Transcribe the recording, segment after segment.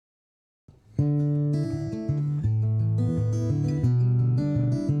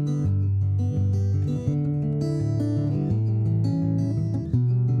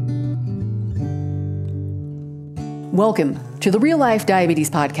Welcome to the Real Life Diabetes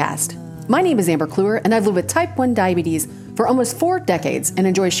Podcast. My name is Amber Kluwer, and I've lived with type 1 diabetes for almost 4 decades and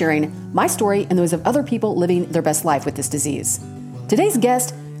enjoy sharing my story and those of other people living their best life with this disease. Today's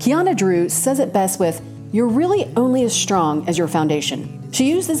guest, Kiana Drew, says it best with, "You're really only as strong as your foundation." She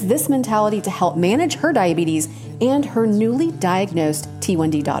uses this mentality to help manage her diabetes and her newly diagnosed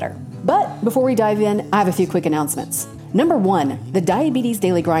T1D daughter. But before we dive in, I have a few quick announcements. Number 1, the Diabetes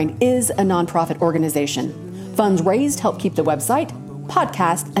Daily Grind is a nonprofit organization. Funds raised help keep the website,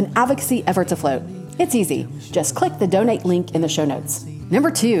 podcast, and advocacy efforts afloat. It's easy. Just click the donate link in the show notes. Number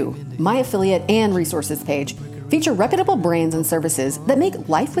 2, my affiliate and resources page feature reputable brands and services that make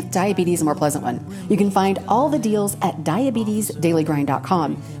life with diabetes a more pleasant one. You can find all the deals at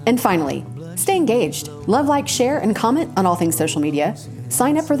diabetesdailygrind.com. And finally, stay engaged. Love, like, share, and comment on all things social media.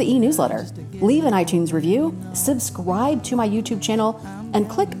 Sign up for the e-newsletter. Leave an iTunes review, subscribe to my YouTube channel, and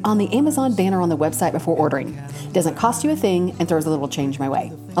click on the Amazon banner on the website before ordering. It doesn't cost you a thing and throws a little change my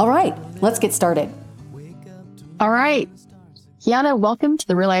way. All right, let's get started. All right. Kiana, welcome to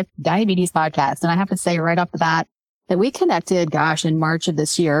the Real Life Diabetes Podcast. And I have to say right off the bat that we connected, in March of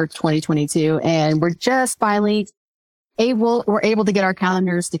this year, 2022, and we're just finally able to get our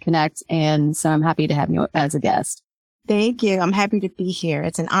calendars to connect. And so I'm happy to have you as a guest. Thank you. I'm happy to be here.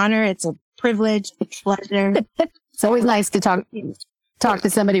 It's an honor. It's a privilege. It's a pleasure. It's always nice to talk to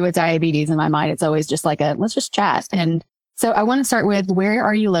somebody with diabetes. In my mind, it's always just like let's just chat. And so I want to start with, where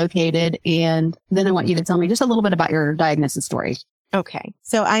are you located? And then I want you to tell me just a little bit about your diagnosis story. Okay.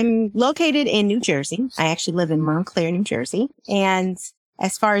 So I'm located in New Jersey. I actually live in Montclair, New Jersey. And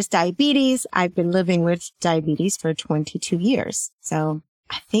as far as diabetes, I've been living with diabetes for 22 years. So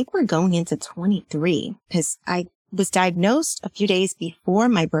I think we're going into 23 because I was diagnosed a few days before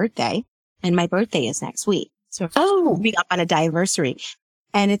my birthday, and my birthday is next week. So coming up on a diversary.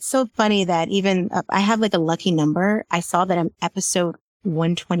 And it's so funny that even I have like a lucky number. I saw that I'm episode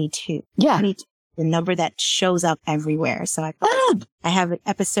 122. Yeah. 22, the number that shows up everywhere. So I thought I have an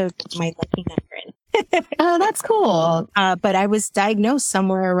episode with my lucky number in. Oh, that's cool. But I was diagnosed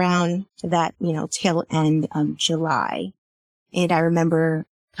somewhere around that, tail end of July. And I remember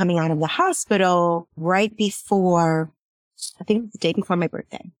coming out of the hospital right before, I think it was the day before my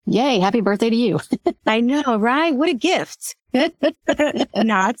birthday. Yay. Happy birthday to you. I know, right? What a gift.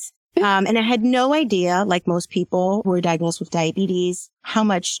 Not. And I had no idea, like most people who were diagnosed with diabetes, how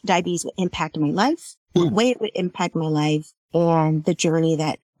much diabetes would impact my life, what way it would impact my life, and the journey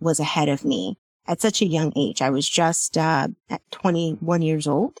that was ahead of me. At such a young age, I was just at 21 years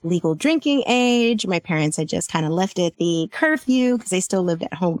old, legal drinking age. My parents had just kind of lifted the curfew because they still lived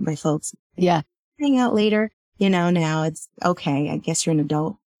at home with my folks. Yeah. Hang out later. Now it's okay. I guess you're an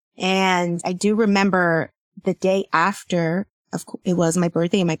adult. And I do remember the day after, it was my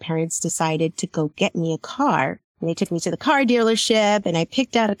birthday, and my parents decided to go get me a car. And they took me to the car dealership, and I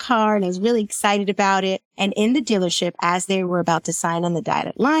picked out a car, and I was really excited about it. And in the dealership, as they were about to sign on the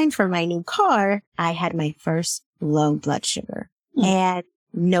dotted line for my new car, I had my first low blood sugar. And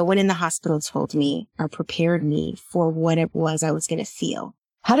no one in the hospital told me or prepared me for what it was I was going to feel.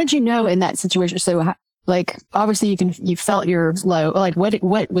 How did you know in that situation? So, obviously you felt your low. Like,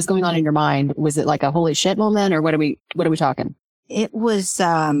 what was going on in your mind? Was it like a holy shit moment, or what are we talking? It was,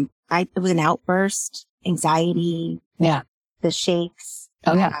 it was an outburst. Anxiety. Yeah. The shakes.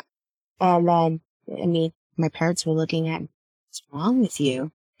 Oh, yeah. And then, my parents were looking at, what's wrong with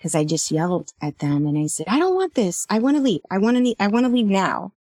you? Because I just yelled at them and I said, I don't want this. I want to leave. I want to leave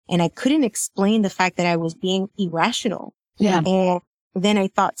now. And I couldn't explain the fact that I was being irrational. Yeah. And then I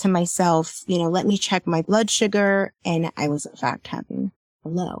thought to myself, let me check my blood sugar. And I was in fact having a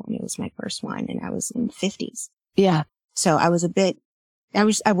low, and it was my first one, and I was in the 50s. Yeah. So I wasn't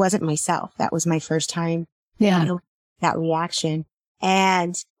myself. That was my first time. Yeah. That reaction.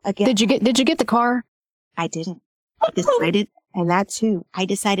 And again, did you get the car? I didn't. I decided, and that too, I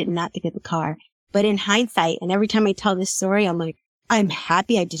decided not to get the car. But in hindsight, and every time I tell this story, I'm like, I'm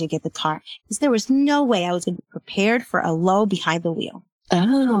happy I didn't get the car, because there was no way I was going to be prepared for a low behind the wheel.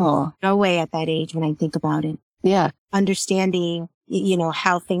 Oh. No way at that age when I think about it. Yeah. Understanding,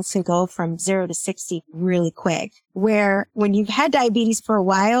 how things can go from 0 to 60 really quick. Where when you've had diabetes for a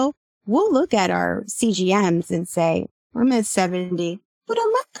while, we'll look at our CGMs and say, I'm at 70, but I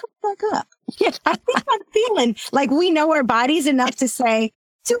might come back up. Yeah, I think I'm feeling like we know our bodies enough to say,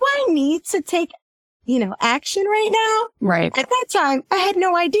 do I need to take, action right now? Right. At that time, I had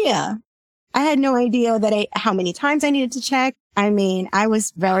no idea. I had no idea that how many times I needed to check. I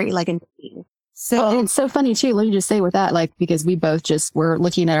was very So it's so funny too. Let me just say with that, like, because we both just were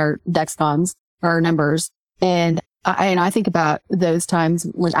looking at our Dexcoms, our numbers, and I think about those times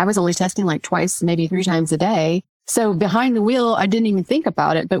when I was only testing like twice, maybe 3 times a day. So behind the wheel, I didn't even think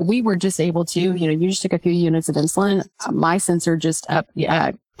about it, but we were just able to, you just took a few units of insulin. My sensor just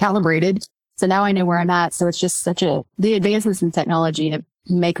calibrated. So now I know where I'm at. So it's just the advancements in technology have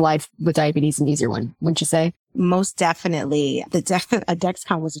make life with diabetes an easier one, wouldn't you say? most definitely, a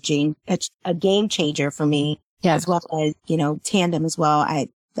Dexcom was a game changer for me, as well as, Tandem as well.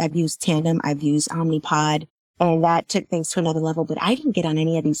 I've used Tandem, I've used Omnipod, and that took things to another level. But I didn't get on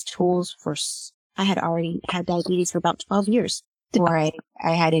any of these tools I had already had diabetes for about 12 years before I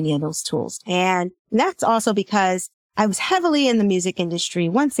had any of those tools. And that's also because I was heavily in the music industry.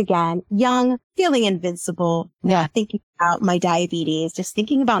 Once again, young, feeling invincible, thinking about my diabetes, just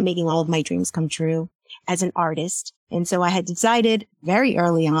thinking about making all of my dreams come true as an artist. And so I had decided very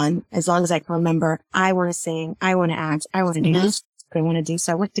early on, as long as I can remember, I want to sing, I want to act, I want to do this, what I want to do.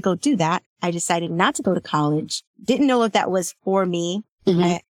 So I went to go do that. I decided not to go to college. Didn't know if that was for me.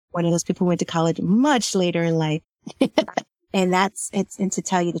 One of those people who went to college much later in life. And and to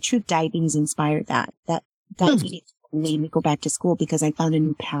tell you the truth, diabetes inspired that diabetes made me go back to school because I found a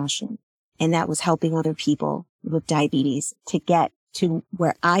new passion, and that was helping other people with diabetes to get to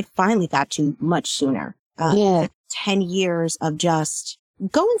where I finally got to much sooner. 10 years of just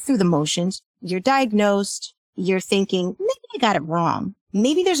going through the motions. You're diagnosed. You're thinking, maybe I got it wrong.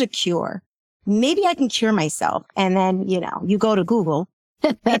 Maybe there's a cure. Maybe I can cure myself. And then, you go to Google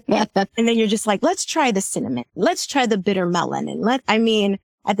and then you're just like, let's try the cinnamon. Let's try the bitter melon. And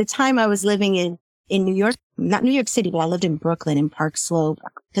at the time I was living in New York, not New York City, but I lived in Brooklyn in Park Slope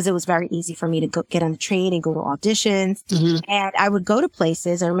because it was very easy for me to get on the train and go to auditions. And I would go to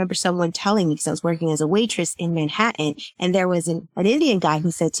places. I remember someone telling me, because I was working as a waitress in Manhattan, and there was an Indian guy who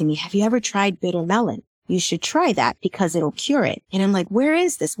said to me, have you ever tried bitter melon? You should try that because it'll cure it. And I'm like, where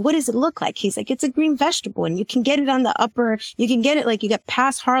is this? What does it look like? He's like, it's a green vegetable and you can get it on the you can get it like you get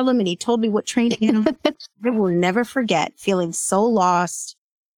past Harlem. And he told me what train to get on. I will never forget feeling so lost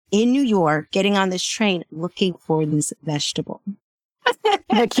in New York, getting on this train, looking for this vegetable.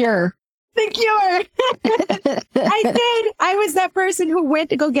 The cure. The cure. I did. I was that person who went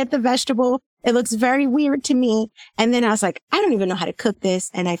to go get the vegetable. It looks very weird to me. And then I was like, I don't even know how to cook this.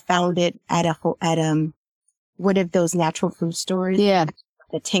 And I found it at one of those natural food stores. Yeah.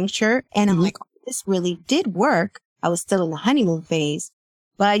 The tincture. And I'm like, oh, this really did work. I was still in the honeymoon phase.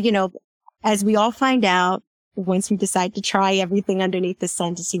 But, as we all find out, once we decide to try everything underneath the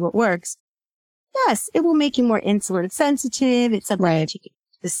sun to see what works, yes, it will make you more insulin sensitive. It's something that you can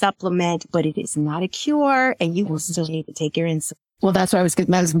the supplement, but it is not a cure, and you will still need to take your insulin. Well, that's what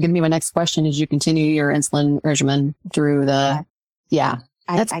that was going to be my next question. Is you continue your insulin regimen through the,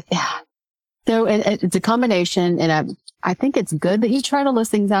 So it's a combination, and I think it's good that you try to list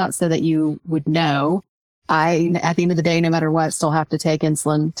things out so that you would know. At the end of the day, no matter what, still have to take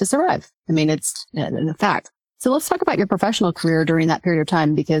insulin to survive. I mean, it's a fact. So let's talk about your professional career during that period of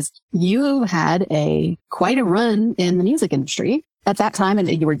time, because you had quite a run in the music industry at that time, and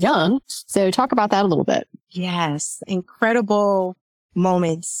you were young. So talk about that a little bit. Yes. Incredible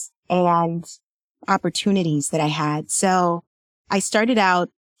moments and opportunities that I had. So I started out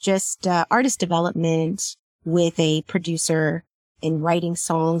just artist development with a producer in writing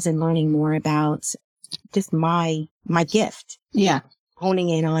songs and learning more about just my gift. Yeah. Honing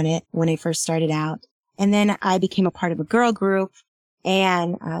in on it when I first started out. And then I became a part of a girl group,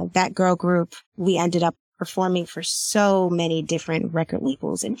 and that girl group, we ended up performing for so many different record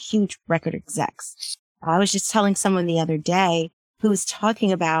labels and huge record execs. I was just telling someone the other day who was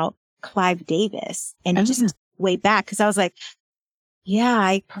talking about Clive Davis, and just way back, because I was like, yeah,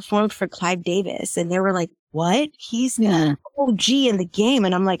 I performed for Clive Davis. And they were like, what? He's an OG in the game.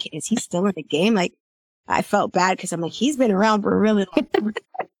 And I'm like, is he still in the game? Like, I felt bad because I'm like, he's been around for a really long time.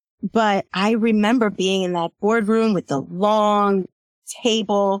 But I remember being in that boardroom with the long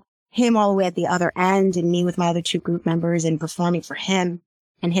table, him all the way at the other end, and me with my other 2 group members, and performing for him,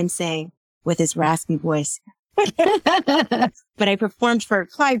 and him saying with his raspy voice. But I performed for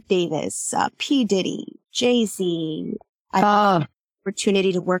Clive Davis, P. Diddy, Jay-Z. I had the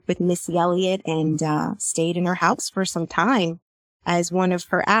opportunity to work with Missy Elliott and stayed in her house for some time as one of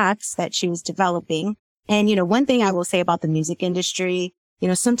her acts that she was developing. And, one thing I will say about the music industry,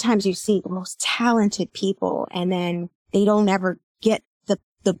 sometimes you see the most talented people, and then they don't ever get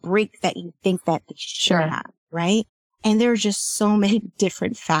the break that you think that they should have, right? And there are just so many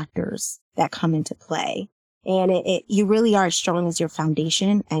different factors that come into play. And you really are as strong as your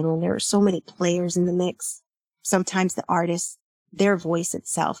foundation. And when there are so many players in the mix, sometimes the artist their voice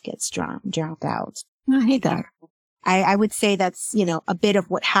itself gets drowned out. I hate that. I would say that's, a bit of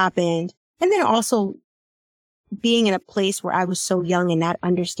what happened. And then also being in a place where I was so young and not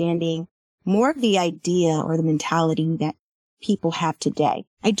understanding more of the idea or the mentality that people have today.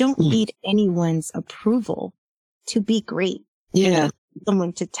 I don't need anyone's approval to be great. Yeah.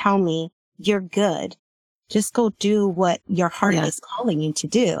 Someone to tell me you're good. Just go do what your heart is calling you to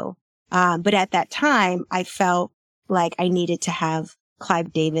do. But at that time, I felt like I needed to have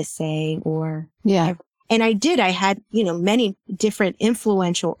Clive Davis say, and I did. I had, many different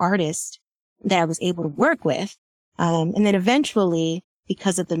influential artists that I was able to work with. And then eventually,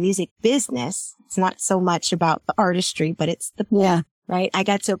 because of the music business, it's not so much about the artistry, but it's right. I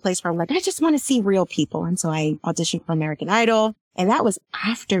got to a place where I'm like, I just want to see real people. And so I auditioned for American Idol. And that was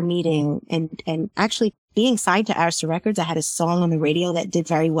after meeting and actually being signed to Arista Records. I had a song on the radio that did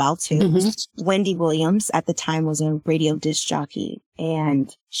very well too. Mm-hmm. Wendy Williams at the time was a radio disc jockey,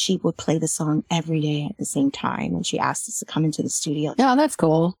 and she would play the song every day at the same time. And she asked us to come into the studio. Yeah, that's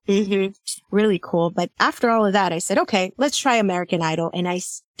cool. Mm-hmm. Really cool. But after all of that, I said, okay, let's try American Idol. And I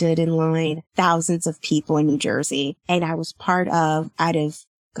stood in line, thousands of people in New Jersey. And I was out of, hundreds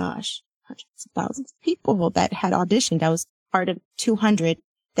of thousands of people that had auditioned. I was part of 200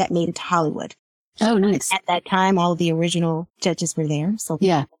 that made it to Hollywood. Oh, nice. At that time, all the original judges were there. So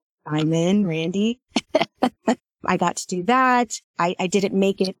Simon, Randy. I got to do that. I didn't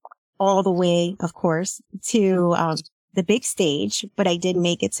make it all the way, of course, to the big stage, but I did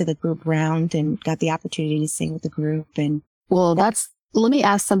make it to the group round and got the opportunity to sing with the group. And let me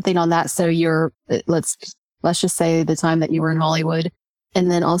ask something on that. So let's just say the time that you were in Hollywood, and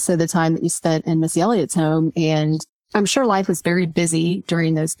then also the time that you spent in Missy Elliott's home, and I'm sure life was very busy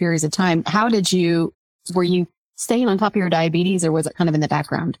during those periods of time. Were you staying on top of your diabetes, or was it kind of in the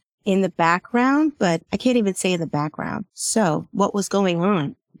background? In the background, but I can't even say in the background. So what was going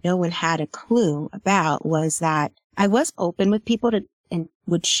on, no one had a clue about, was that I was open with people and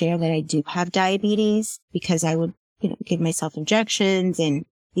would share that I do have diabetes, because I would, give myself injections, and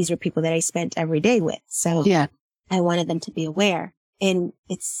these were people that I spent every day with. So I wanted them to be aware. And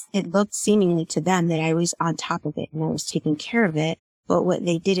it looked seemingly to them that I was on top of it and I was taking care of it. But what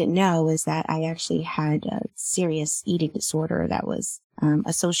they didn't know is that I actually had a serious eating disorder that was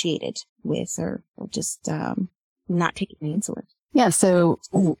associated with or just not taking my insulin. Yeah. So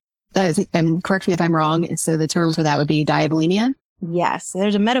correct me if I'm wrong. So the term for that would be diabulimia? Yes.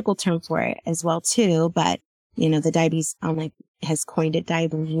 There's a medical term for it as well, too. But, the diabetes has coined it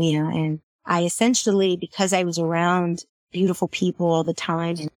diabulimia. And I essentially, because I was around beautiful people all the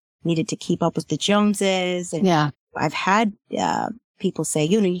time and needed to keep up with the Joneses. And I've had people say,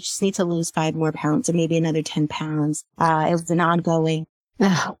 you just need to lose 5 more pounds or maybe another 10 pounds. It was an ongoing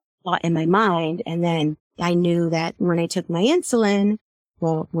thought in my mind. And then I knew that when I took my insulin,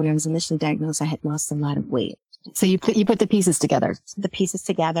 when I was initially diagnosed, I had lost a lot of weight. So you put the pieces together.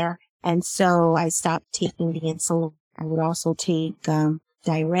 And so I stopped taking the insulin. I would also take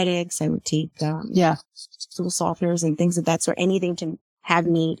diuretics. I would take stool softeners and things of that sort, anything to have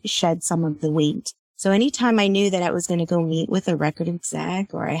me shed some of the weight. So anytime I knew that I was going to go meet with a record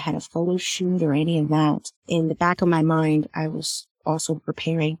exec or I had a photo shoot or any of that, in the back of my mind, I was also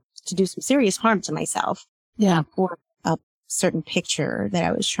preparing to do some serious harm to myself. Yeah. For a certain picture that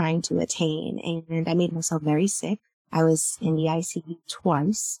I was trying to attain. And I made myself very sick. I was in the ICU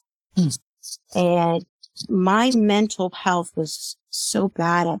twice. And my mental health was so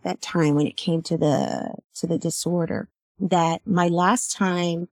bad at that time when it came to the disorder that my last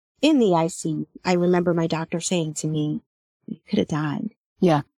time in the ICU, I remember my doctor saying to me, you could have died.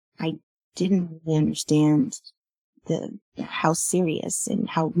 Yeah. I didn't really understand how serious and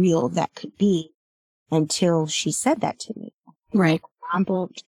how real that could be until she said that to me. Right.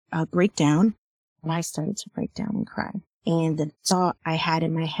 A breakdown, and I started to break down and cry. And the thought I had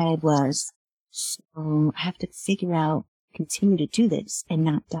in my head was, so I have to continue to do this and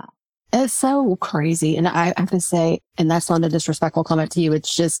not die. It's so crazy. And I have to say, and that's not a disrespectful comment to you.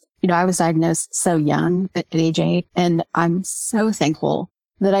 It's just, I was diagnosed so young at age 8, and I'm so thankful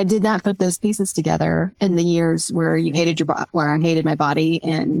that I did not put those pieces together in the years where you hated where I hated my body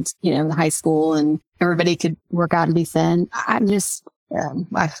and, high school and everybody could work out and be thin. I'm just, and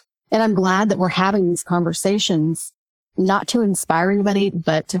I'm glad that we're having these conversations, not to inspire anybody,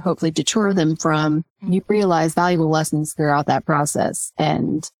 but to hopefully deter them from, you realize valuable lessons throughout that process.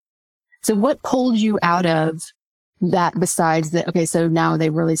 And so what pulled you out of that besides that? Okay, so now they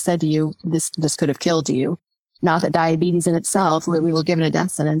really said to you, this could have killed you. Not that diabetes in itself, we were given a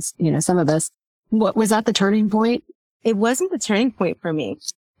death sentence, some of us. What was that the turning point? It wasn't the turning point for me.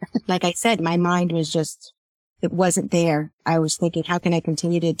 Like I said, my mind was just it wasn't there. I was thinking, how can I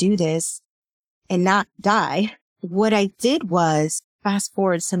continue to do this and not die? What I did was, fast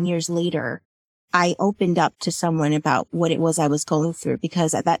forward some years later, I opened up to someone about what it was I was going through,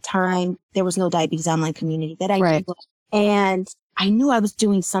 because at that time there was no diabetes online community that I knew. And I knew I was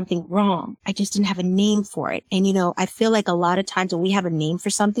doing something wrong. I just didn't have a name for it. And, I feel like a lot of times when we have a name for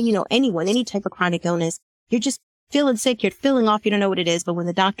something, any type of chronic illness, you're just feeling sick, you're feeling off, you don't know what it is. But when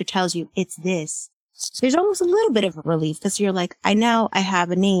the doctor tells you it's this, there's almost a little bit of a relief, because you're like, I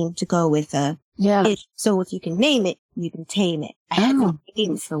have a name to go with it. So if you can name it, you can tame it. I had no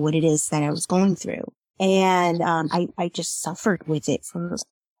name for what it is that I was going through. And I just suffered with it for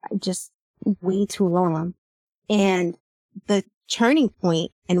just way too long. And the turning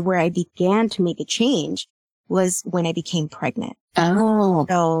point and where I began to make a change was when I became pregnant. Oh.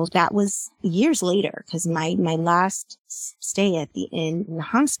 So that was years later, because my last stay in the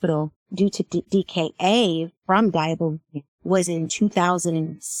hospital due to DKA from diabetes was in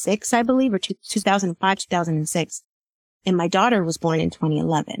 2006, I believe, or 2005, 2006. And my daughter was born in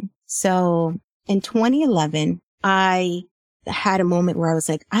 2011. So in 2011, I had a moment where I was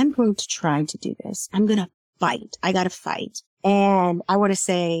like, I'm going to try to do this. I'm going to fight. I got to fight. And I want to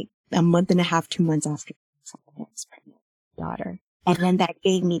say a month and a half, 2 months after I was pregnant with my daughter. And then that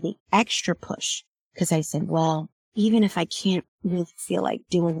gave me the extra push, because I said, well, even if I can't really feel like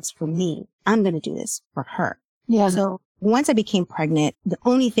doing this for me, I'm going to do this for her. Yeah. So once I became pregnant, the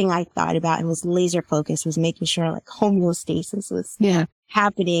only thing I thought about and was laser focused was making sure like homeostasis was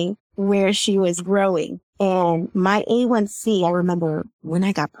happening where she was growing. And my A1C, I remember when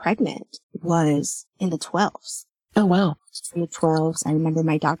I got pregnant, was in the 12s. Oh, wow. In the 12s. I remember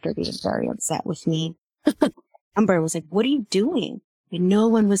my doctor being very upset with me. Amber was like, what are you doing? And no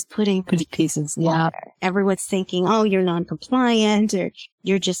one was putting pieces. Yeah. Everyone's thinking, oh, you're non-compliant, or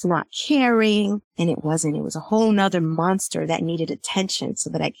you're just not caring. And it wasn't. It was a whole nother monster that needed attention so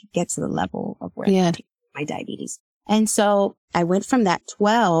that I could get to the level of where I could my diabetes. And so I went from that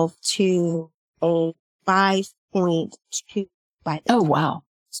 12 to a 5.2 by the time I was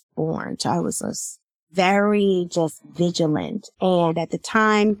born. So I was just very just vigilant. And at the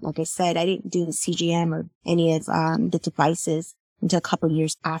time, like I said, I didn't do the CGM or any of the devices until a couple of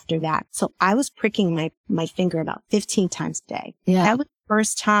years after that. So I was pricking my finger about 15 times a day. Yeah. That was the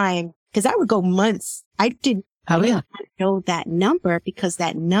first time, because I would go months. I didn't know that number, because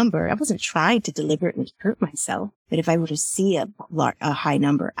that number, I wasn't trying to deliberately hurt myself. But if I were to see a high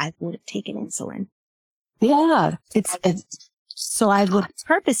number, I would have taken insulin. Yeah. So I would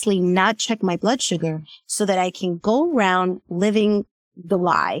purposely not check my blood sugar so that I can go around living the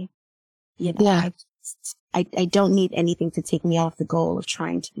lie. I don't need anything to take me off the goal of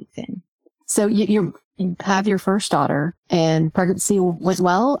trying to be thin. So you have your first daughter, and pregnancy was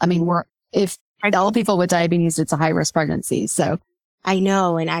well. I mean, if all people with diabetes, it's a high risk pregnancy. So I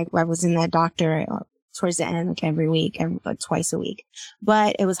know. And I was in that doctor towards the end, like every week, twice a week,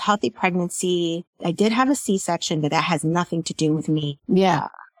 but it was healthy pregnancy. I did have a C-section, but that has nothing to do with me. Yeah.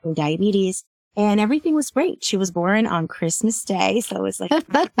 Diabetes, and everything was great. She was born on Christmas Day. So it was like,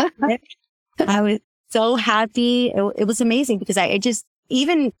 I was so happy. It was amazing, because I just,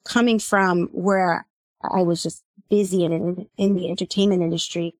 even coming from where I was just busy in the entertainment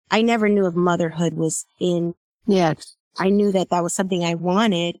industry, I never knew if motherhood was in. Yeah. I knew that was something I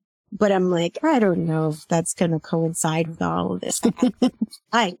wanted, but I'm like, I don't know if that's going to coincide with all of this.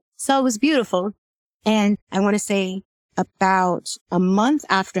 So it was beautiful. And I want to say about a month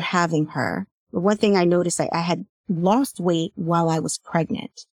after having her, the one thing I noticed, I had lost weight while I was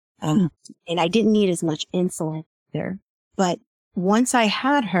pregnant. And I didn't need as much insulin there. But once I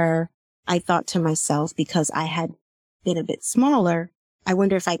had her, I thought to myself, because I had been a bit smaller, I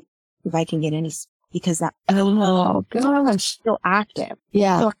wonder if I can get any, because that, oh gosh, still active.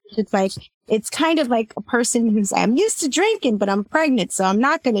 Yeah. So it's kind of like a person who's, I'm used to drinking, but I'm pregnant, so I'm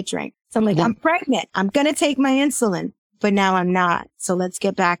not going to drink. So I'm like, I'm pregnant. I'm going to take my insulin, but now I'm not. So let's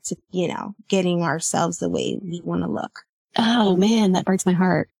get back to, getting ourselves the way we want to look. Oh man, that breaks my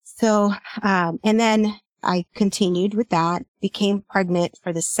heart. So, and then I continued with that, became pregnant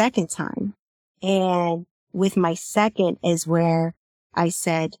for the second time. And with my second is where I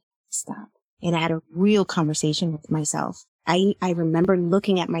said, stop. And I had a real conversation with myself. I remember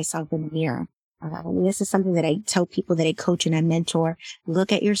looking at myself in the mirror. And this is something that I tell people that I coach and I mentor.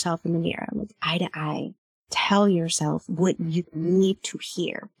 Look at yourself in the mirror, look eye to eye. Tell yourself what you need to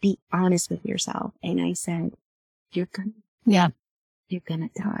hear. Be honest with yourself. And I said, you're gonna die.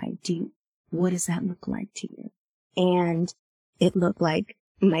 What does that look like to you? And it looked like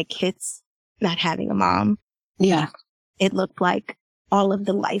my kids not having a mom. Yeah. It looked like all of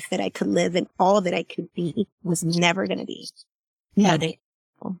the life that I could live and all that I could be was never going to be. Yeah.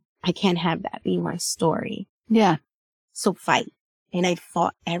 I can't have that be my story. Yeah. So fight. And I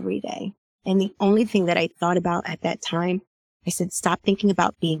fought every day. And the only thing that I thought about at that time, I said, stop thinking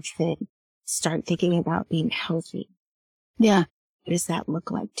about being thin. Start thinking about being healthy. Yeah. What does that look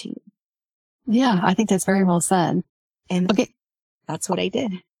like to you? Yeah. I think that's very well said. And Okay. that's what I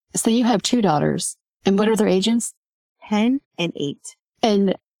did. So you have 2 daughters, and what are their ages? 10 and 8.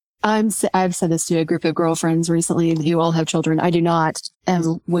 And I've said this to a group of girlfriends recently who all have children. I do not.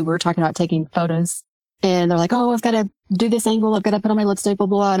 And we were talking about taking photos, and they're like, oh, I've got to do this angle. I've got to put on my lipstick, blah,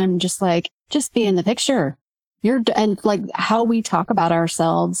 blah. And I'm just like, just be in the picture. And like how we talk about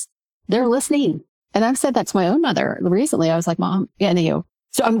ourselves, they're listening. And I've said that to my own mother recently. I was like, Mom, yeah, you.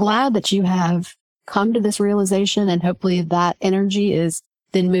 So I'm glad that you have come to this realization, and hopefully that energy is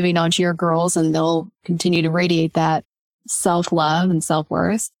then moving on to your girls, and they'll continue to radiate that self-love and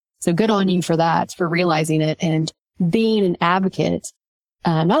self-worth. So good on you for that, for realizing it and being an advocate,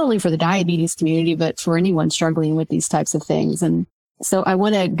 not only for the diabetes community, but for anyone struggling with these types of things. And so I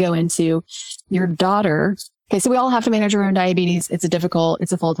want to go into your daughter. Okay. So we all have to manage our own diabetes. It's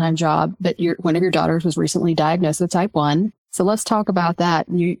a full-time job, but one of your daughters was recently diagnosed with type 1. So let's talk about that.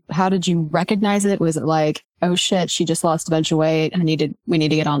 How did you recognize it? Was it like, oh shit, she just lost a bunch of weight. We need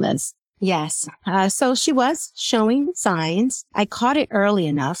to get on this. Yes. So she was showing signs. I caught it early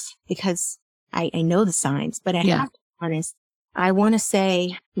enough because I know the signs, but I have to be honest. I want to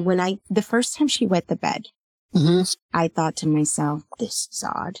say the first time she wet the bed, I thought to myself, this is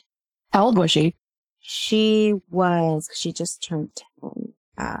odd. How old was she? She just turned 10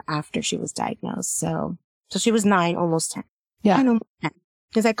 after she was diagnosed. So she was 9, almost 10. Yeah.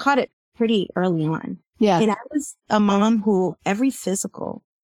 Because I caught it pretty early on. Yeah. And I was a mom who every physical,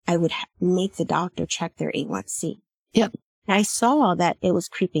 I would make the doctor check their A1C. Yep. And I saw that it was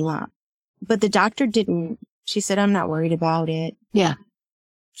creeping up, but the doctor didn't. She said, I'm not worried about it. Yeah.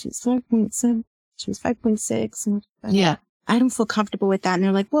 She was 5.7. She was 5.6. And yeah. I don't feel comfortable with that. And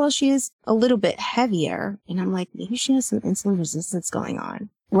they're like, well, she is a little bit heavier. And I'm like, maybe she has some insulin resistance going on.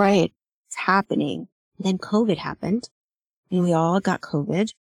 Right. It's happening. Then COVID happened and we all got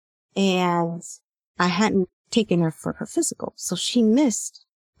COVID, and I hadn't taken her for her physical. So she missed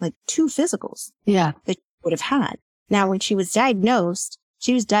like 2 physicals. Yeah. That she would have had. Now, when she was diagnosed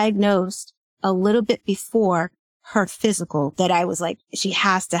a little bit before her physical, that I was like, she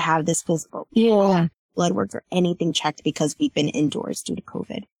has to have this physical. Yeah. Blood work or anything checked because we've been indoors due to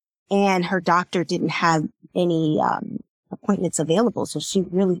COVID. And her doctor didn't have any appointments available. So she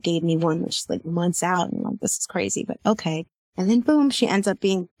really gave me one which is like months out. And I'm like, this is crazy, but okay. And then boom, she ends up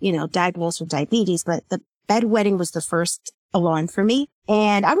being, diagnosed with diabetes. But the bedwetting was the first alarm for me.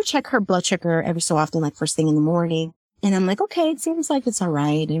 And I would check her blood sugar every so often, like first thing in the morning. And I'm like, okay, it seems like it's all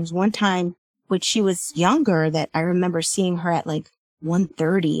right. And there was one time when she was younger that I remember seeing her at like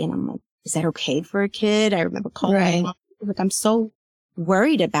 130. And I'm like, is that okay for a kid? I remember calling her mom. Like, I'm so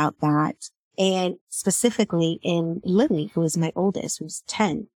worried about that. And specifically in Lily, who is my oldest, who's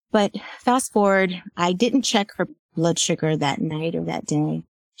 10. But fast forward, I didn't check her blood sugar that night or that day.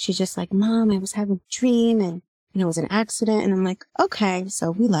 She's just like, Mom, I was having a dream and it was an accident. And I'm like, okay.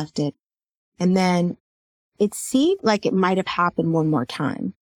 So we left it. And then it seemed like it might have happened one more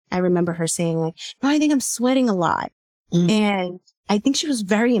time. I remember her saying like, no, I think I'm sweating a lot. And I think she was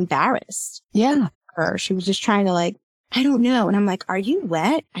very embarrassed. Yeah. She was just trying to like, I don't know. And I'm like, are you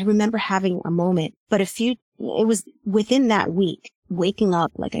wet? I remember having a moment, but it was within that week, waking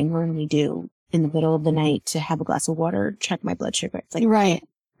up like I normally do in the middle of the night to have a glass of water, check my blood sugar. It's like right.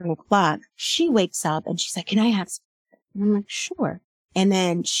 7 o'clock. She wakes up and she's like, can I have some? And I'm like, sure. And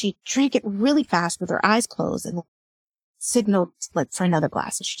then she drank it really fast with her eyes closed and signaled like for another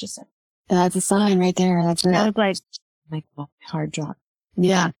glass. And she just said, that's a sign right there. That's it. I was like, my heart dropped.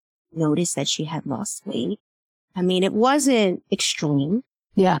 Yeah. Noticed that she had lost weight. I mean, it wasn't extreme.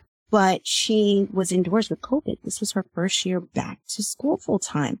 Yeah. But she was indoors with COVID. This was her first year back to school full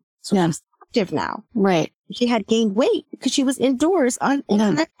time. So she's active now. Right. She had gained weight because she was indoors on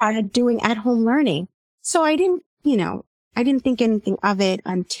doing at home learning. So I didn't think anything of it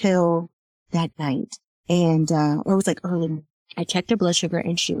until that night. And, or it was like early. I checked her blood sugar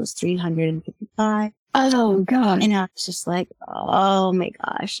and she was 355. Oh God. And I was just like, oh my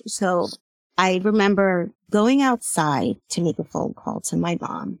gosh. So I remember going outside to make a phone call to my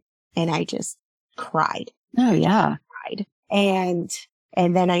mom and I just cried. Oh yeah. Cried. And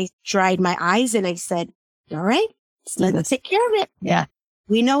then I dried my eyes and I said, all right, let's take care of it. Yeah.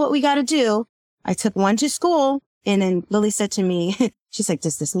 We know what we got to do. I took one to school and then Lily said to me, she's like,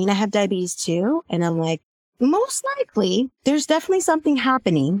 does this mean I have diabetes too? And I'm like, Most likely, there's definitely something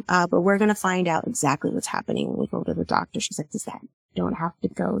happening, but we're going to find out exactly what's happening when we go to the doctor. She's like, does that you don't have to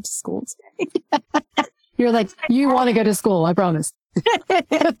go to school today? You're like, you want to go to school, I promise.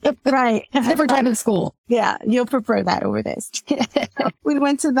 Right. Different time of school. Yeah, you'll prefer that over this. We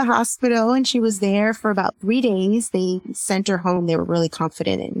went to the hospital and she was there for about 3 days. They sent her home. They were really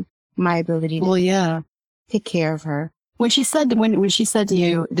confident in my ability to take care of her. When she said to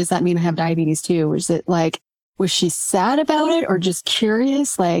you, does that mean I have diabetes too? Was she sad about it or just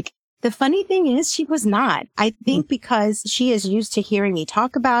curious? Like, the funny thing is she was not. I think because she is used to hearing me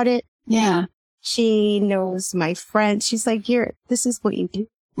talk about it. Yeah. She knows my friend. She's like, this is what you do.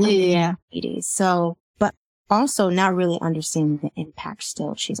 Yeah. So, but also not really understanding the impact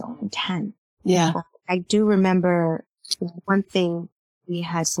still. She's only 10. Yeah. I do remember one thing we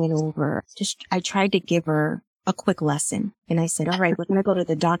had went over. I tried to give her a quick lesson. And I said, all right, we're going to go to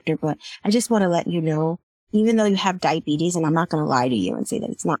the doctor, but I just want to let you know, even though you have diabetes, and I'm not going to lie to you and say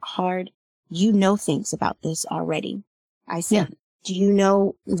that it's not hard, you know things about this already. I said, do you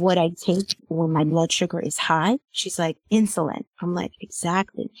know what I take when my blood sugar is high? She's like, insulin. I'm like,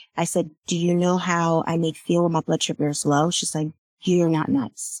 exactly. I said, do you know how I may feel when my blood sugar is low? She's like, you're not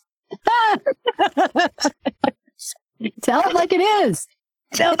nice. Tell it like it is.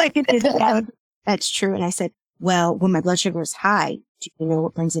 Tell it like it is. Yeah, that's true. And I said, well, when my blood sugar is high, do you know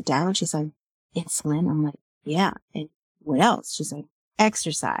what brings it down? She's like, insulin. I'm like, yeah. And what else? She's like,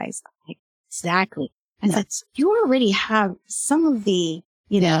 exercise. I'm like, exactly. I said, so you already have some of the,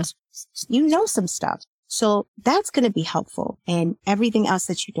 you know some stuff. So that's going to be helpful. And everything else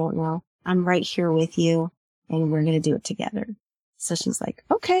that you don't know, I'm right here with you and we're going to do it together. So she's like,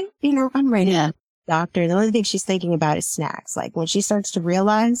 okay, I'm ready. Yeah. Doctor, the only thing she's thinking about is snacks. Like when she starts to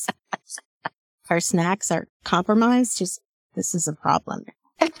realize her snacks are compromised, this is a problem.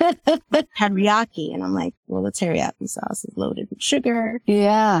 Teriyaki. And I'm like, well, the teriyaki sauce is loaded with sugar.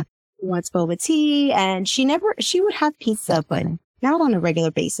 Yeah. Wants boba tea, and she would have pizza, but not on a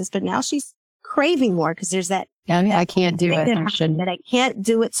regular basis. But now she's craving more because there's that. I can't do it. That I can't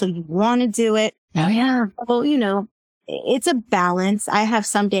do it. So you want to do it. Oh yeah. Well, it's a balance. I have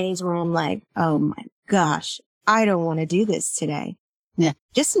some days where I'm like, oh my gosh, I don't want to do this today. Yeah.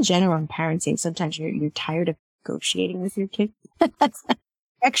 Just in general in parenting, sometimes you're tired of negotiating with your kid.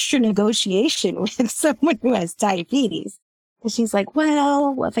 Extra negotiation with someone who has diabetes. And she's like,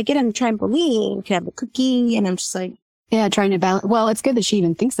 well, if I get on the trampoline, you can have a cookie. And I'm just like, yeah, trying to balance. Well, it's good that she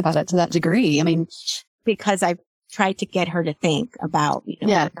even thinks about it to that degree. I mean, because I've tried to get her to think about, we're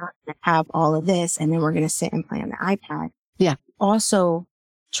not going to have all of this. And then we're going to sit and play on the iPad. Yeah. Also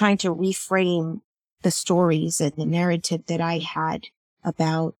trying to reframe the stories and the narrative that I had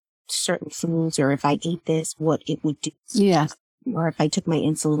about certain foods, or if I ate this, what it would do. Yeah. Or if I took my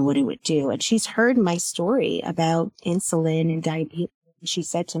insulin, what it would do. And she's heard my story about insulin and diabetes. She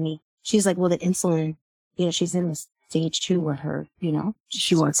said to me, she's like, well, the insulin, she's in the stage 2 where her,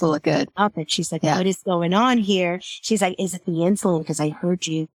 she wants to look good. Up, and she's like, what is going on here? She's like, is it the insulin? Because I heard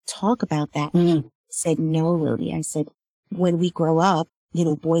you talk about that. Mm-hmm. I said, no, Lily. I said, when we grow up,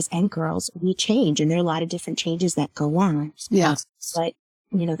 boys and girls, we change, and there are a lot of different changes that go on. Yeah. But,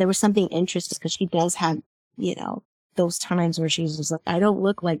 there was something interesting because she does have, those times where she's just like, I don't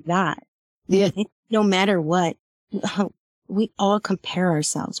look like that. Yeah. No matter what, we all compare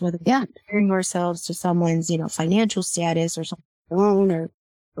ourselves, whether we're comparing ourselves to someone's, financial status or something,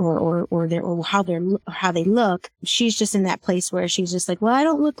 or how they look. She's just in that place where she's just like, well, I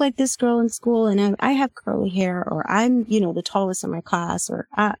don't look like this girl in school, and I have curly hair, or I'm, the tallest in my class, or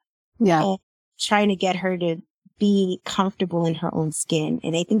trying to get her to be comfortable in her own skin.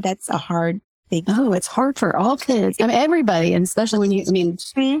 And I think that's a hard thing. Oh, it's hard for all kids. I mean, everybody, and especially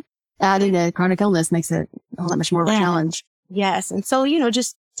when adding a chronic illness makes it a lot much more of a challenge. Yes. And so,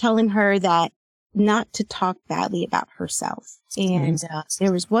 just telling her that not to talk badly about herself. And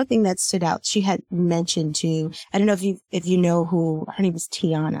there was one thing that stood out. She had mentioned I don't know if you know who, her name is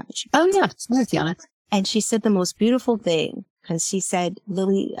Tiana. Oh yeah, Tiana. And she said the most beautiful thing, because she said,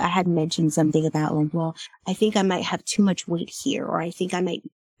 Lily, I had mentioned something about like, well, I think I might have too much weight here, or I think I might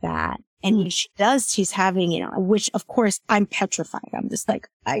be fat. And when she does, she's having, which of course I'm petrified. I'm just like,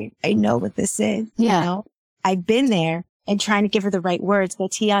 I know what this is. Yeah. I've been there and trying to give her the right words.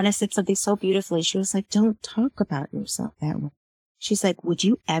 But Tiana said something so beautifully. She was like, don't talk about yourself that way. She's like, would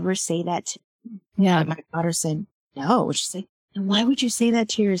you ever say that to me? Yeah. And my daughter said, no. She's like, and why would you say that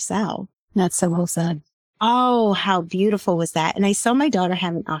to yourself? That's so well said. Oh, how beautiful was that? And I saw my daughter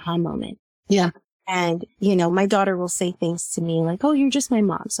have an aha moment. Yeah. And, my daughter will say things to me like, oh, you're just my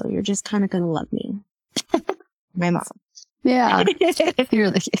mom, so you're just kind of going to love me. My mom. Yeah.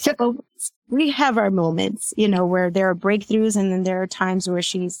 So we have our moments, where there are breakthroughs, and then there are times where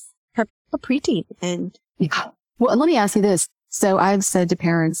she's a preteen. And yeah. Well, let me ask you this. So I've said to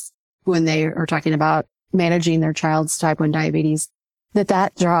parents when they are talking about managing their child's type 1 diabetes,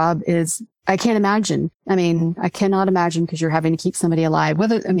 that job is, I can't imagine. I mean, I cannot imagine, because you're having to keep somebody alive,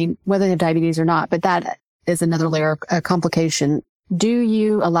 whether they have diabetes or not, but that is another layer of complication. Do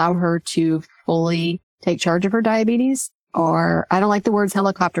you allow her to fully take charge of her diabetes? Or, I don't like the words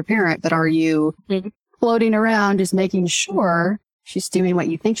helicopter parent, but are you floating around just making sure she's doing what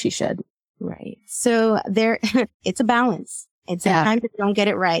you think she should? Right. So it's a balance. And sometimes I don't get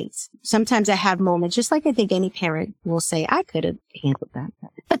it right. Sometimes I have moments, just like I think any parent will say, I could have handled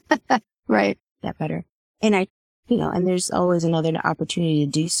that. Right. That better. And and there's always another opportunity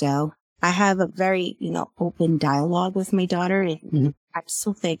to do so. I have a very, open dialogue with my daughter, and I'm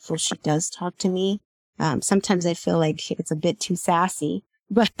so thankful she does talk to me. Sometimes I feel like it's a bit too sassy,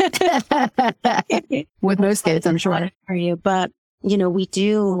 but with most kids, I'm sure. Are you? But we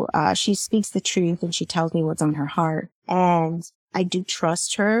do, she speaks the truth, and she tells me what's on her heart. And I do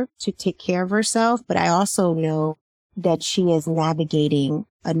trust her to take care of herself, but I also know that she is navigating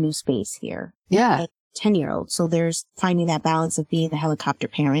a new space here. Yeah. A 10-year-old. So there's finding that balance of being the helicopter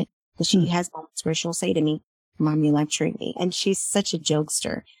parent. But she has moments where she'll say to me, Mom, you're lecturing me. And she's such a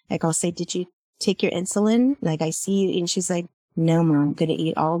jokester. Like, I'll say, did you take your insulin? Like, I see you. And she's like, no, Mom, I'm going to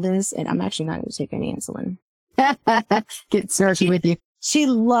eat all this. And I'm actually not going to take any insulin. Get snarky with you. She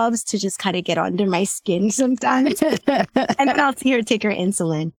loves to just kind of get under my skin sometimes. And then I'll see her take her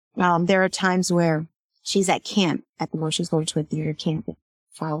insulin. There are times where she's at camp at the moment. She's going to a theater camp.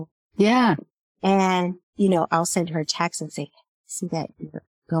 Yeah. And, I'll send her a text and say, see that you're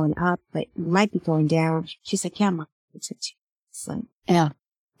going up, but you might be going down. She's like, yeah, Mom. So, yeah.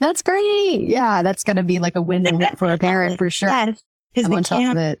 That's great. Yeah. That's going to be like a win-win for a parent for sure. Yeah. On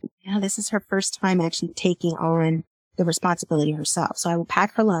top of it. Yeah, this is her first time actually taking on the responsibility herself. So I will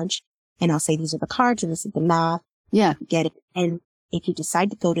pack her lunch, and I'll say, these are the carbs, and this is the math. Yeah. Get it. And if you decide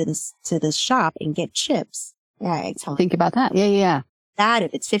to go to this shop and get chips, I tell her. Think about that. Yeah. Yeah. That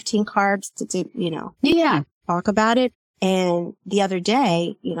if it's 15 carbs to Yeah. Talk about it. And the other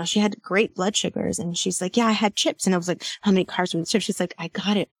day, she had great blood sugars, and she's like, yeah, I had chips. And I was like, how many carbs were the chips? She's like, I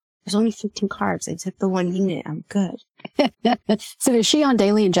got it. There's only 15 carbs. I took the 1 unit. I'm good. So is she on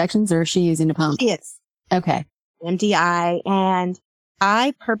daily injections, or is she using a pump? She is. Okay. MDI. And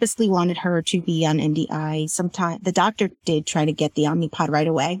I purposely wanted her to be on MDI. The doctor did try to get the Omnipod right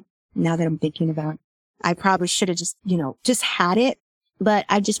away. Now that I'm thinking about it, I probably should have just had it, but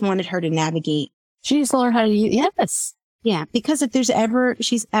I just wanted her to navigate. She needs to learn how to use. Yes. Yeah. Because if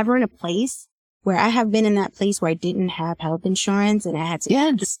she's ever in a place where I have been in that place where I didn't have health insurance, and I had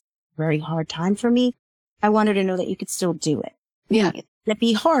to, this very hard time for me, I wanted her to know that you could still do it. Yeah. It'd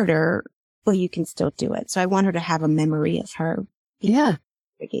be harder, but you can still do it. So I want her to have a memory of her. Yeah.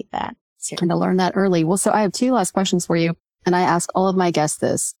 Navigate that. And to learn that early. Well, so I have 2 last questions for you, and I ask all of my guests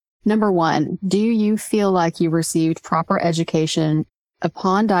this. Number 1, do you feel like you received proper education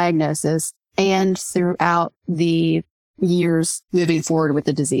upon diagnosis and throughout the years moving forward with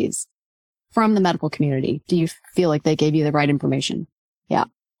the disease from the medical community? Do you feel like they gave you the right information? Yeah.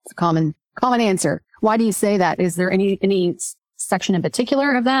 It's a common answer. Why do you say that? Is there any section in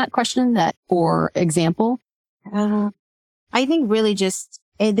particular of that question that, for example? I think really just,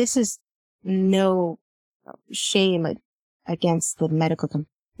 and this is no shame against the medical community.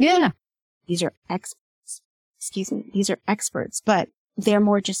 Yeah. These are experts. These are experts, but they're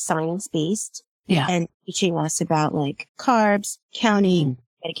more just science-based. Yeah. And teaching us about like carbs, counting,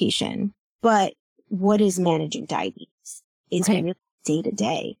 medication. But what is managing diabetes? It's really day to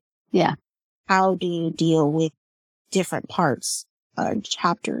day. Yeah. How do you deal with different parts or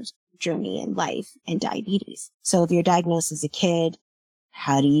chapters, journey in life and diabetes? So if you're diagnosed as a kid,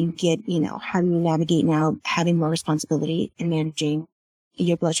 how do you navigate now having more responsibility in managing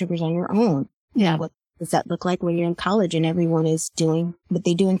your blood sugars on your own? Yeah. What does that look like when you're in college and everyone is doing what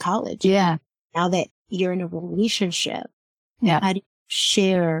they do in college? Yeah. Now that you're in a relationship, yeah, how do you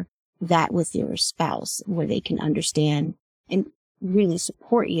share that with your spouse where they can understand and really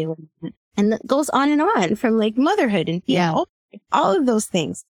support you? And that goes on from like motherhood and all of those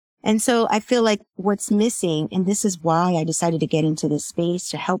things. And so I feel like what's missing, and this is why I decided to get into this space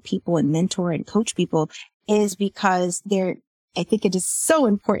to help people and mentor and coach people, is because I think it is so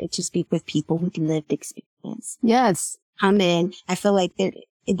important to speak with people with lived experience. Yes. Come in. I feel like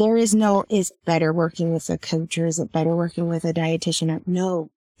is better working with a coach, or is it better working with a dietitian? No,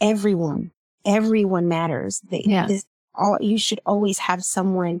 everyone matters. You should always have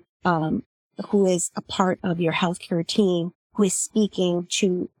someone, who is a part of your healthcare team who is speaking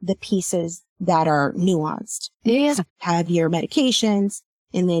to the pieces that are nuanced. Yeah. So you have your medications,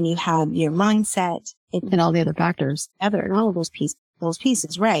 and then you have your mindset And all the other factors. and all of those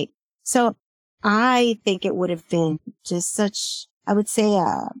pieces, right? So I think it would have been just such, I would say,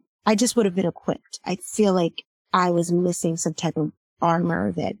 I just would have been equipped. I feel like I was missing some type of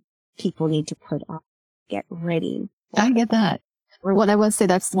armor that people need to put on, get ready. I get that. Well, I would say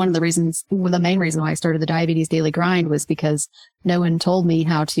that's one of the reasons, the main reason why I started the Diabetes Daily Grind was because no one told me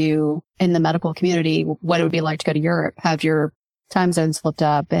how to, in the medical community, what it would be like to go to Europe, have your time zones flipped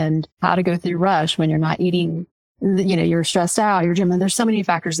up, and how to go through rush when you're not eating, you're stressed out, you're gymming. There's so many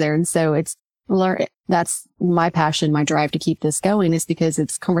factors there. And so that's my passion, my drive to keep this going, is because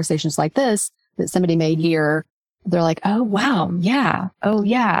it's conversations like this that somebody may hear. They're like, oh, wow. Yeah. Oh,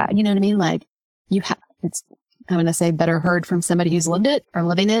 yeah. You know what I mean? Like I'm going to say better heard from somebody who's lived it or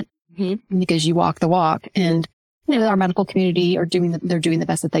living it, because you walk the walk. And, our medical community they're doing the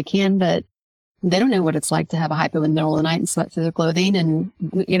best that they can, but they don't know what it's like to have a hypo in the middle of the night and sweat through their clothing. And,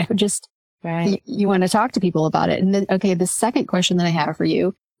 just right. You want to talk to people about it. And then, okay, the second question that I have for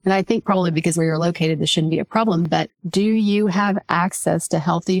you, and I think probably because where you're located, this shouldn't be a problem, but do you have access to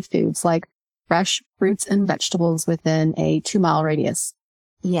healthy foods like fresh fruits and vegetables within a 2-mile radius?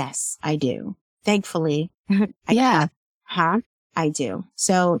 Yes, I do. Thankfully. Yeah. I do.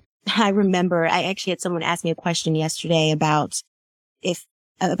 So I remember I actually had someone ask me a question yesterday about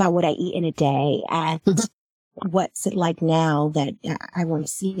what I eat in a day and what's it like now that I want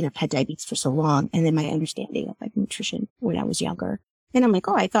to see, I've had diabetes for so long, and then my understanding of like nutrition when I was younger. And I'm like,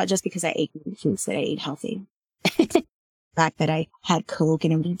 oh, I thought just because I ate foods that I ate healthy. The fact that I had Coke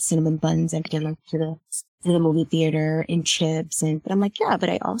and I would eat cinnamon buns every time I went to the movie theater and chips. But I'm like, yeah, but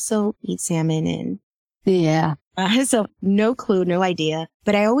I also eat salmon and yeah. So no clue, no idea.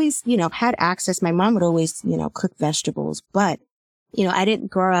 But I always, had access. My mom would always, cook vegetables. But, I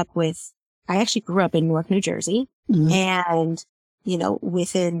didn't grow up I actually grew up in Newark, New Jersey. Mm-hmm. And,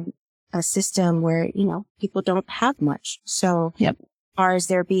 within a system where, people don't have much. So yep. As far as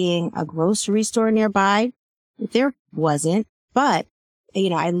there being a grocery store nearby, there wasn't. But,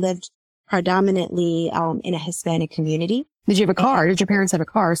 I lived predominantly in a Hispanic community. Did you have a car? Did your parents have a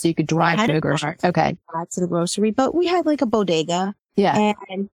car so you could drive to a grocery? Okay. To the grocery, but we had like a bodega. Yeah.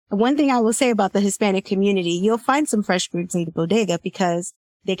 And one thing I will say about the Hispanic community, you'll find some fresh fruits in the bodega because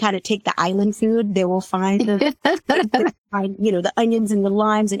they kind of take the island food. They will find the onions and the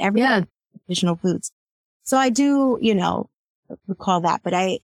limes and everything, additional foods. So I do, recall that. But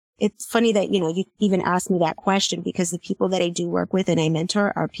it's funny that, you even asked me that question because the people that I do work with and I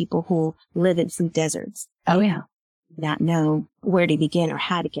mentor are people who live in food deserts. Oh, yeah. Not know where to begin or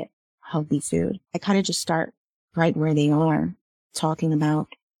how to get healthy food. I kind of just start right where they are, talking about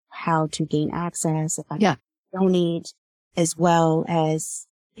how to gain access, if I don't need, as well as,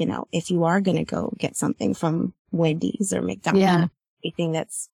 if you are going to go get something from Wendy's or McDonald's, anything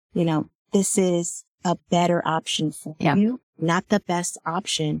that's, this is a better option for you, not the best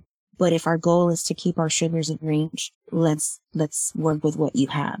option. But if our goal is to keep our sugars in range, let's work with what you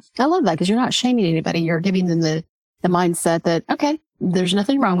have. I love that because you're not shaming anybody. You're giving them the mindset that, okay, there's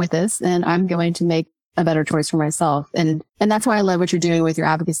nothing wrong with this and I'm going to make a better choice for myself. And that's why I love what you're doing with your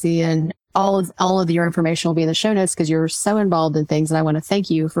advocacy, and all of your information will be in the show notes because you're so involved in things. And I want to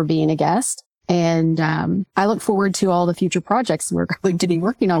thank you for being a guest. And I look forward to all the future projects we're going to be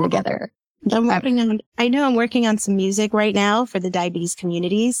working on together. I'm working on some music right now for the diabetes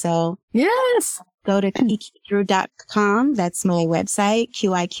community. So yes, go to qiqidrew.com. That's my website,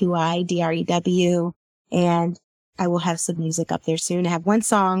 QIQIDREW. And I will have some music up there soon. I have one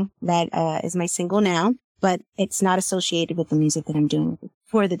song that is my single now, but it's not associated with the music that I'm doing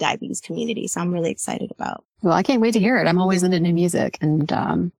for the diabetes community. So I'm really excited about. Well, I can't wait to hear it. I'm always into new music. And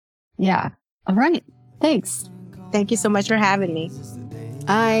all right. Thanks. Thank you so much for having me.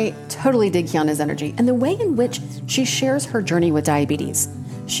 I totally dig Kiana's energy and the way in which she shares her journey with diabetes.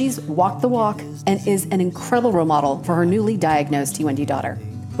 She's walked the walk and is an incredible role model for her newly diagnosed T1D daughter.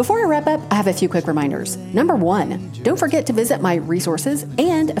 Before I wrap up, I have a few quick reminders. Number 1, don't forget to visit my resources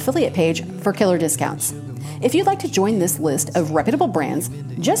and affiliate page for killer discounts. If you'd like to join this list of reputable brands,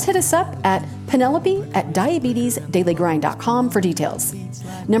 just hit us up at Penelope@diabetesdailygrind.com for details.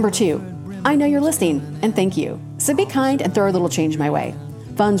 Number 2, I know you're listening, and thank you. So be kind and throw a little change my way.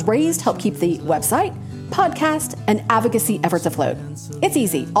 Funds raised help keep the website, podcast, and advocacy efforts afloat. It's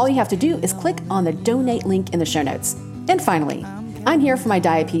easy. All you have to do is click on the donate link in the show notes. And finally, I'm here for my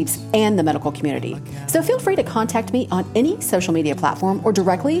diapeeps and the medical community. So feel free to contact me on any social media platform or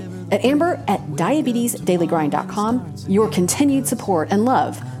directly at amber@diabetesdailygrind.com. Your continued support and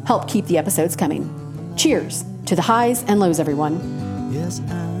love help help keep the episodes coming. Cheers to the highs and lows, everyone. Yes,